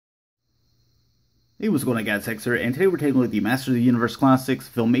Hey, what's going on, guys? Hex here, and today we're taking a look at the Masters of the Universe Classics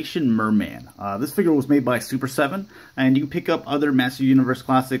Filmation Mer-Man. This figure was made by Super 7, and you can pick up other Masters of the Universe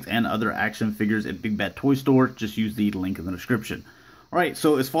Classics and other action figures at Big Bad Toy Store. Just use the link in the description. Alright,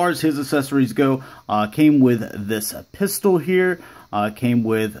 so as far as his accessories go, came with this pistol here, came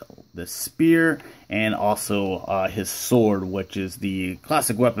with the spear, and also his sword, which is the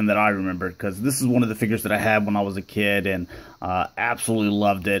classic weapon that I remember, because this is one of the figures that I had when I was a kid, and absolutely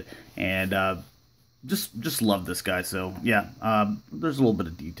loved it, and just love this guy. So yeah, there's a little bit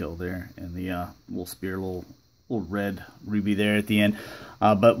of detail there in the little spear, little red ruby there at the end,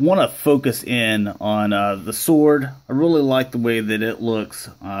 but want to focus in on the sword. I really like the way that it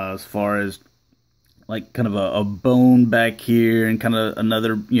looks, as far as like kind of a bone back here and kind of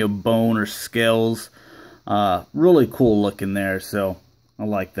another, you know, bone or scales. Really cool looking there, so I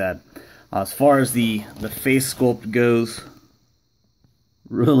like that. As far as the face sculpt goes,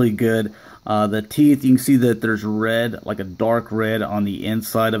 really good. The teeth, you can see that there's red, like a dark red on the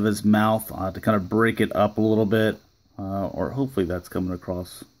inside of his mouth, to kind of break it up a little bit, or hopefully that's coming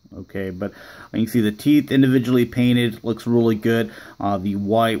across okay. But you can see the teeth individually painted, looks really good. The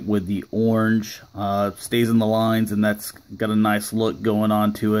white with the orange stays in the lines, and that's got a nice look going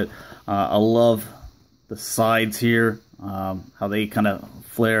on to it. I love the sides here, how they kind of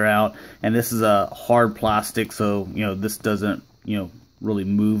flare out, and this is a hard plastic, so you know this doesn't, you know, really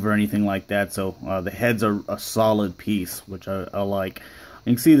move or anything like that. So the heads are a solid piece, which I like.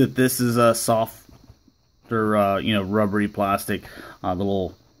 You can see that this is a softer, you know, rubbery plastic. The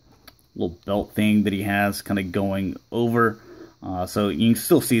little belt thing that he has kind of going over. So you can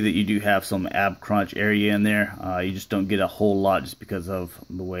still see that you do have some ab crunch area in there. You just don't get a whole lot just because of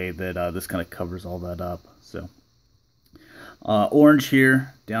the way that this kind of covers all that up. So orange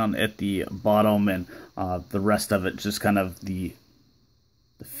here down at the bottom, and the rest of it just kind of the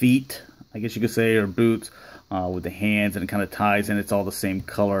feet, I guess you could say, or boots, with the hands, and it kind of ties in. It's all the same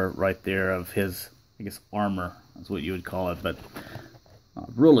color right there of his, I guess, armor. That's what you would call it, but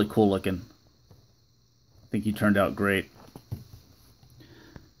really cool looking. I think he turned out great.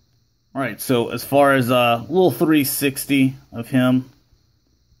 Alright, so as far as a little 360 of him,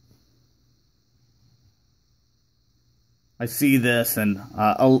 I see this, and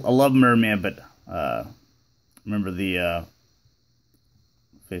I love Mer-Man, but remember the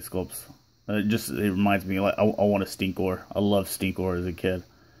face sculpts. It reminds me, like, I want a Stinkor. I love Stinkor as a kid.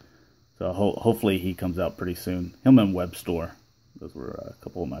 So hopefully he comes out pretty soon. Him and Web Store. Those were a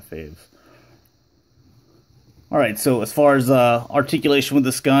couple of my faves. Alright, so as far as articulation with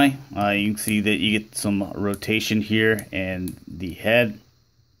this guy, you can see that you get some rotation here, and the head.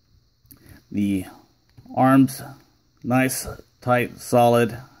 The arms, nice, tight,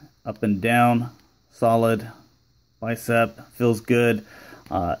 solid, up and down, solid. Bicep, feels good.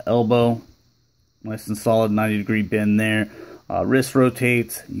 Elbow, nice and solid, 90-degree bend there. Wrist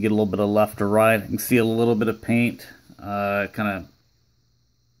rotates, you get a little bit of left or right. You can see a little bit of paint, kind of,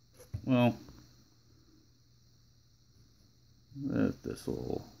 well, this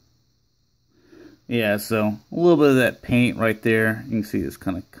little, yeah, so a little bit of that paint right there. You can see it's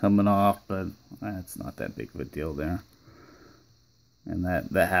kind of coming off, but it's not that big of a deal there. And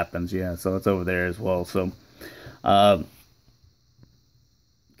that happens, yeah, so it's over there as well. So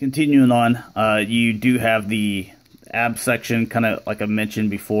continuing on, you do have the ab section, kind of like I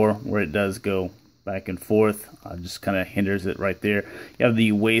mentioned before, where it does go back and forth. Just kind of hinders it right there. You have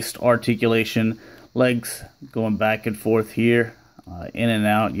the waist articulation, legs going back and forth here, in and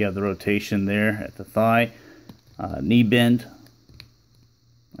out. You have the rotation there at the thigh, knee bend,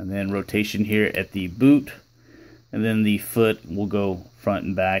 and then rotation here at the boot, and then the foot will go front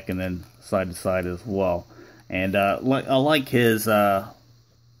and back, and then side to side as well. And I like his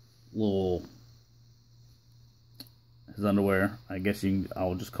his underwear, I guess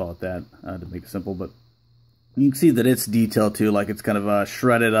I'll just call it that, to make it simple. But you can see that it's detailed too, like it's kind of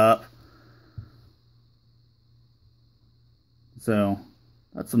shredded up. So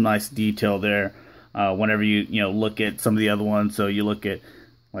that's some nice detail there. Whenever you look at some of the other ones, so you look at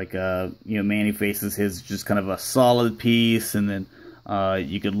like Manny Faces, his just kind of a solid piece, and then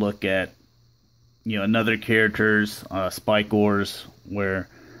you could look at another character's Spike Oars, where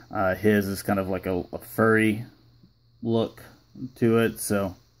his is kind of like a furry look to it.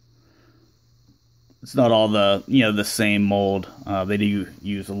 So it's not all the the same mold. They do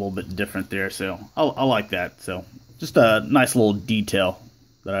use a little bit different there, so I like that. So just a nice little detail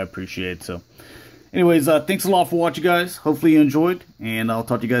that I appreciate. So anyways, thanks a lot for watching, guys. Hopefully you enjoyed, and I'll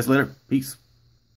talk to you guys later. Peace.